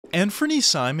Anfernee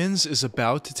Simons is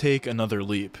about to take another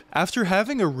leap. After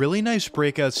having a really nice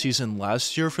breakout season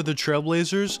last year for the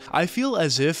Trailblazers, I feel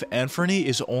as if Anfernee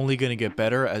is only going to get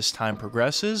better as time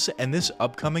progresses, and this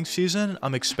upcoming season,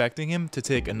 I'm expecting him to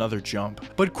take another jump.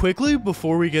 But quickly,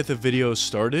 before we get the video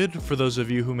started, for those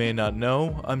of you who may not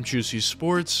know, I'm Juicy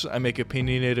Sports, I make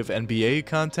opinionative NBA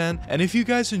content, and if you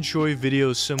guys enjoy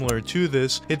videos similar to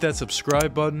this, hit that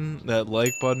subscribe button, that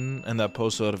like button, and that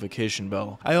post notification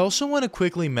bell. I also want to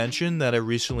quickly mention that I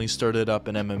recently started up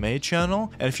an MMA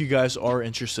channel, and if you guys are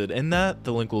interested in that,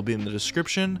 the link will be in the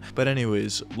description. But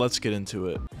anyways, let's get into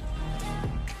it.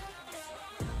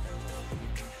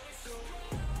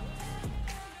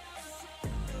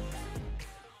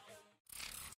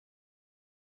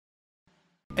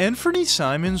 Anfernee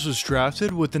Simons was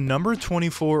drafted with the number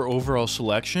 24 overall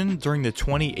selection during the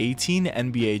 2018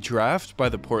 NBA draft by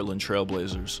the Portland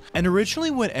Trailblazers. And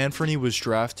originally when Anfernee was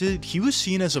drafted, he was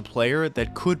seen as a player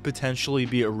that could potentially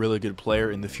be a really good player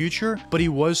in the future, but he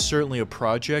was certainly a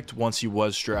project once he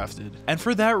was drafted. And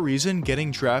for that reason,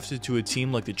 getting drafted to a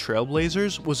team like the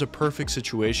Trailblazers was a perfect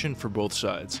situation for both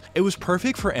sides. It was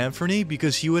perfect for Anfernee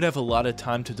because he would have a lot of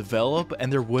time to develop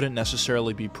and there wouldn't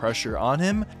necessarily be pressure on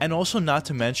him, and also not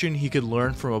to mention he could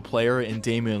learn from a player in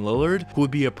Damian Lillard who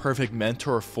would be a perfect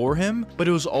mentor for him. But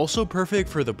it was also perfect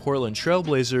for the Portland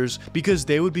Trailblazers because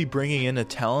they would be bringing in a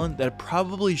talent that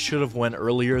probably should have went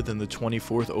earlier than the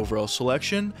 24th overall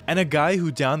selection, and a guy who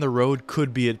down the road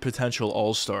could be a potential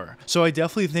all-star. So I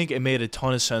definitely think it made a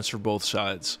ton of sense for both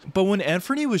sides. But when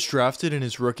Anfernee was drafted in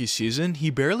his rookie season, he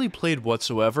barely played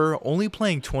whatsoever, only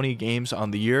playing 20 games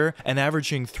on the year and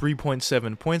averaging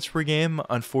 3.7 points per game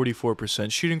on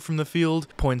 44% shooting from the field,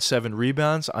 0.7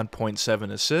 rebounds on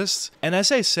 0.7 assists. And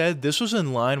as I said, this was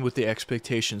in line with the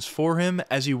expectations for him,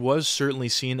 as he was certainly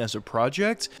seen as a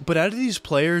project. But out of these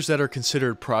players that are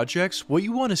considered projects, what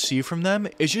you want to see from them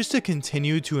is just to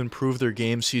continue to improve their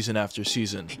game season after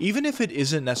season. Even if it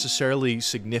isn't necessarily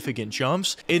significant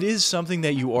jumps, it is something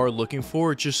that you are looking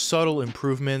for, just subtle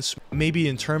improvements, maybe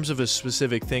in terms of a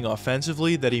specific thing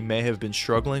offensively that he may have been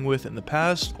struggling with in the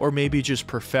past, or maybe just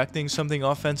perfecting something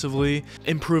offensively,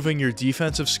 improving your defensive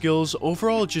skills,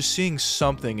 overall just seeing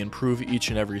something improve each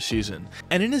and every season.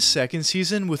 And in his second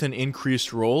season with an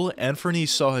increased role, Anfernee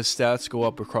saw his stats go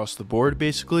up across the board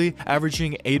basically,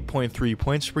 averaging 8.3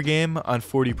 points per game on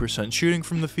 40% shooting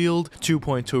from the field,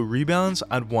 2.2 rebounds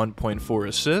on 1.4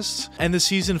 assists. And the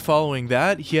season following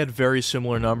that, he had very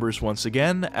similar numbers once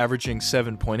again, averaging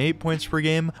 7.8 points per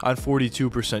game on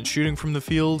 42% shooting from the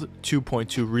field,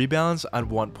 2.2 rebounds on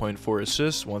 1.4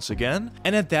 assists once again.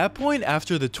 And at that point,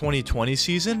 after the 2020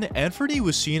 season, Anfernee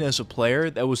was seen as a player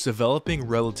that was developing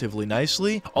relatively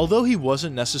nicely, although he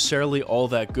wasn't necessarily all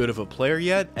that good of a player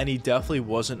yet, and he definitely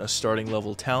wasn't a starting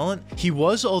level talent. He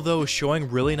was, although, showing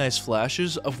really nice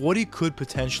flashes of what he could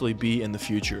potentially be in the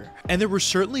future. And there were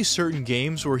certainly certain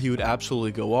games where he would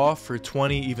absolutely go off for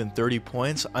 20, even 30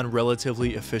 points on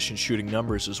relatively efficient shooting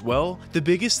numbers as well. The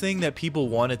biggest thing that people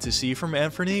wanted to see from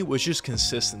Anfernee was just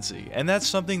consistency, and that's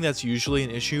something that's usually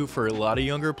an issue for a lot of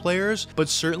younger players, but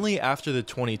certainly after the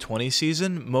 2020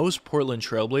 season, most Portland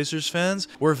Trailblazers fans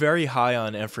were very high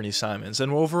on Anfernee Simons,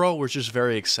 and overall were just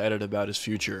very excited about his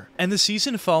future. And the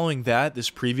season following that, this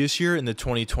previous year in the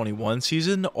 2021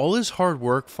 season, all his hard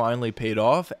work finally paid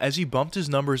off as he bumped his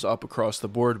numbers up across the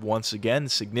board once again,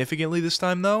 significantly this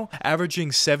time though,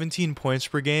 averaging 17 points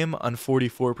per game on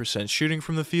 44% shooting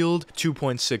from the field,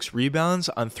 2.6 rebounds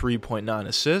on 3.9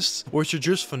 assists, which are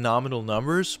just phenomenal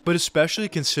numbers, but especially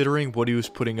considering what he was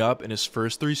putting up in his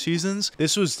first 3 seasons,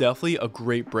 this was definitely a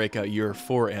great breakout year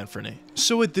for Anfernee.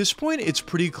 So at this point, it's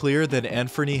pretty clear that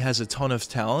Anfernee has a ton of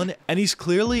talent, and he's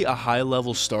clearly a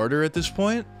high-level starter at this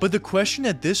point. But the question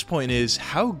at this point is,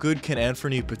 how good can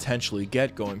Anfernee potentially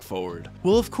get going forward?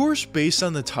 Well, of course, based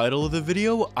on the title of the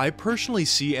video, I personally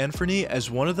see Anfernee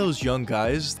as one of those young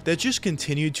guys that just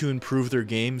continue to improve their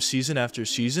game season after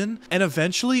season, and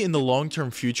eventually in the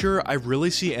long-term future, I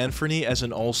really see Anfernee as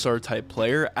an all-star type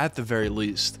player at the very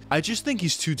least. I just think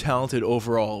he's too talented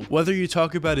overall, whether you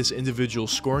talk about his individual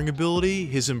scoring ability,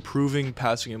 his improving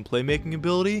passing and playmaking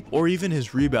ability, or even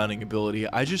his rebounding ability.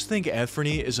 I just think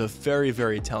Anfernee is a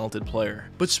very talented player.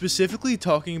 But specifically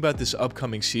talking about this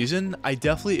upcoming season, I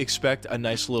definitely expect a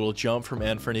nice little jump from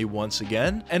Anfernee once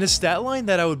again, and a stat line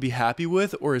that I would be happy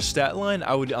with, or a stat line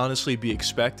I would honestly be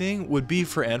expecting, would be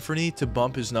for Anfernee to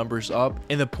bump his numbers up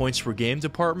in the points per game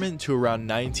department to around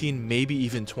 19, maybe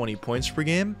even 20 points per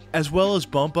game, as well as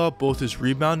bump up both his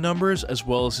rebound numbers numbers as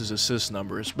well as his assist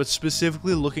numbers, but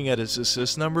specifically looking at his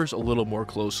assist numbers a little more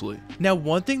closely. Now,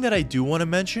 one thing that I do want to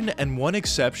mention, and one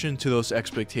exception to those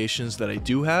expectations that I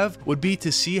do have, would be to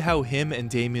see how him and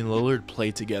Damian Lillard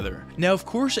play together. Now, of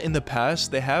course, in the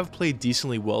past, they have played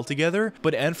decently well together,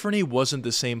 but Anfernee wasn't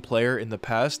the same player in the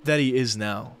past that he is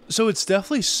now. So it's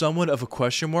definitely somewhat of a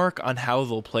question mark on how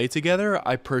they'll play together.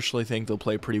 I personally think they'll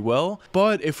play pretty well,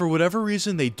 but if for whatever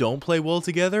reason they don't play well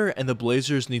together and the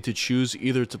Blazers need to choose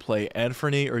either to play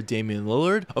Anfernee or Damian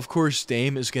Lillard, of course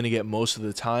Dame is going to get most of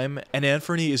the time and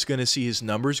Anfernee is going to see his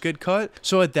numbers get cut.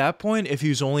 So at that point, if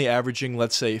he's only averaging,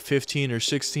 let's say 15 or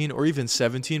 16 or even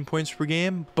 17 points per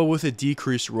game, but with a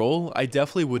decreased role, I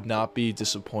definitely would not be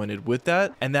disappointed with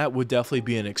that, and that would definitely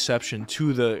be an exception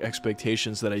to the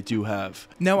expectations that I do have.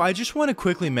 Now, I just want to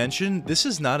quickly mention, this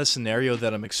is not a scenario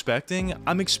that I'm expecting.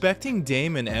 I'm expecting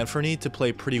Dame and Anfernee to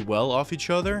play pretty well off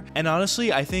each other, and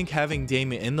honestly, I think having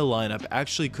Dame in the lineup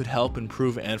actually could help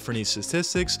improve Anfernee's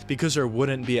statistics because there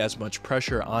wouldn't be as much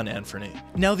pressure on Anfernee.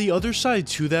 Now, the other side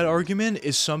to that argument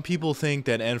is some people think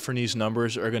that Anfernee's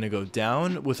numbers are going to go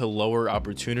down with a lower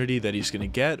opportunity that he's going to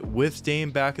get with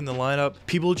Dame back in the lineup.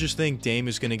 People just think Dame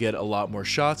is going to get a lot more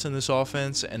shots in this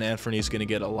offense and Anfernee is going to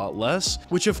get a lot less,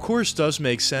 which of course does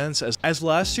make sense as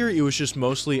last year it was just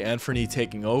mostly Anfernee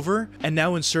taking over, and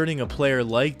now inserting a player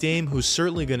like Dame who's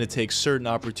certainly going to take certain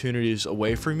opportunities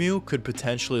away from you could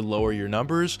potentially lower your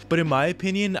numbers. But in my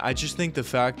opinion, I just think the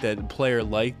fact that a player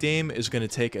like Dame is going to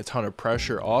take a ton of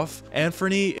pressure off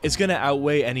Anfernee is going to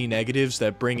outweigh any negatives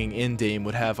that bringing in Dame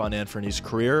would have on Anfernee's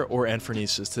career or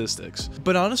Anfernee's statistics.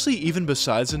 But honestly, even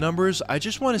besides the numbers, I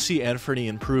just want to see Anfernee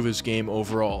improve his game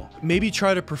overall. Maybe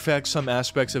try to perfect some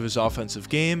aspects of his offensive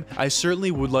game. I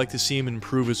certainly would like to see him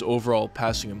improve his overall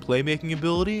passing and playmaking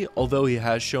ability, although he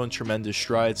has shown tremendous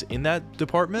strides in that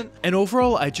department. And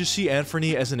overall, I just see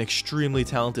Anfernee as an extremely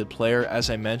talented player, as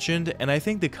I mentioned, and I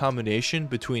think the combination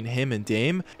between him and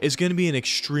Dame is going to be an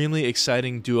extremely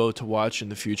exciting duo to watch in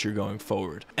the future going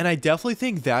forward. And I definitely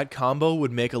think that combo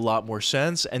would make a lot more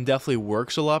sense and definitely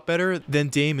works a lot better than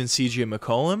Dame and CJ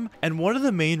McCollum. And one of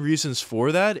the main reasons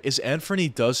for that is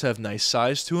Anfernee does have nice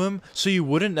size to him, so you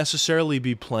wouldn't necessarily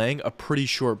be playing a pretty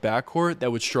short backcourt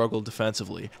that would struggle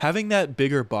defensively. Having that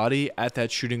bigger body at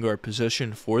that shooting guard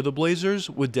position for the Blazers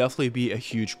would definitely be a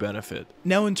huge benefit.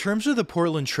 Now, in terms of the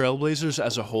Portland Trailblazers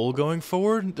as a whole going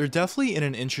forward, they're definitely in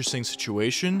an interesting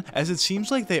situation, as it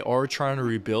seems like they are trying to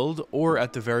rebuild or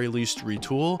at the very least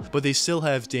retool, but they still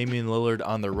have Damian Lillard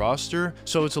on their roster,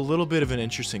 so it's a little bit of an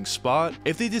interesting spot.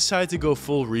 If they decide to go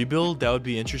full rebuild, that would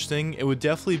be interesting. It would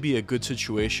definitely be a good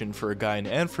situation for a guy in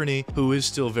Anfernee who is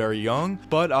still very young,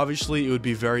 but obviously it would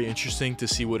be very interesting to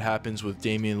see what happens with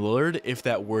Damian Lillard if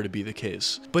that were to be the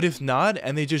case. But if not,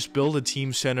 and they just build a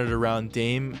team centered around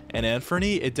Dame and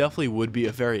Anfernee, it definitely would be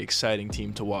a very exciting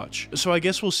team to watch. So I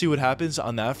guess we'll see what happens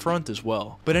on that front as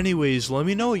well. But anyways, let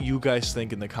me know what you guys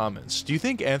think in the comments. Do you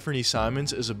think Anfernee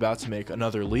Simons is about to make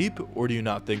another leap, or do you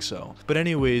not think so? But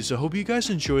anyways, I hope you guys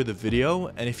enjoyed the video,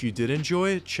 and if you did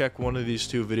enjoy it, check one of these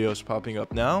two videos popping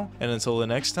up now, and until the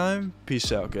next time,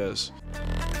 peace out guys.